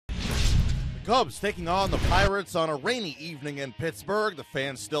Cubs taking on the Pirates on a rainy evening in Pittsburgh. The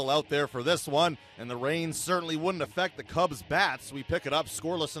fans still out there for this one, and the rain certainly wouldn't affect the Cubs' bats. We pick it up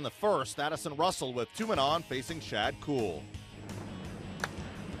scoreless in the first. Addison Russell with 2 men on, facing Chad Kuhl.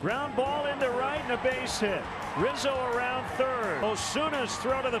 Ground ball into right and a base hit. Rizzo around third. Osuna's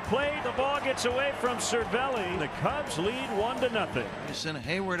throw to the plate. The ball gets away from Cervelli. The Cubs lead 1-0. Jason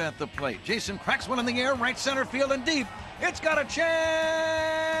Heyward at the plate. Jason cracks one in the air, right center field and deep. It's got a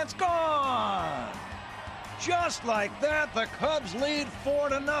chance. Gone. Just like that, the Cubs lead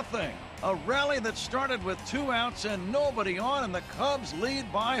 4-0. A rally that started with 2 outs and nobody on, and the Cubs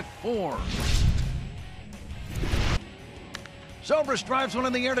lead by 4. Zobrist drives one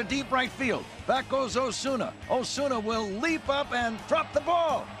in the air to deep right field. Back goes Osuna. Osuna will leap up and drop the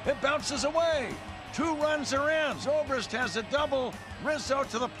ball. It bounces away. 2 runs are in. Zobrist has a double. Rizzo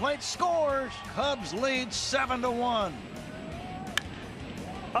to the plate, scores. Cubs lead 7-1.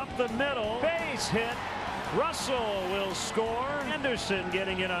 Up the middle, base hit. Russell will score. Henderson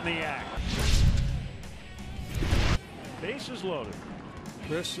getting in on the act. Bases loaded.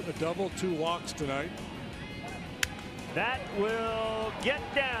 Chris, a double, 2 walks tonight. That will get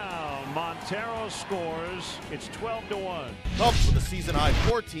down. Montero scores. It's 12-1. Cubs with a season-high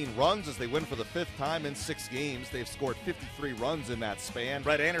 14 runs as they win for the 5th time in 6 games. They've scored 53 runs in that span.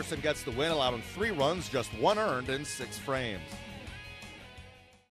 Brett Anderson gets the win, allowing 3 runs, just 1 earned in 6 frames.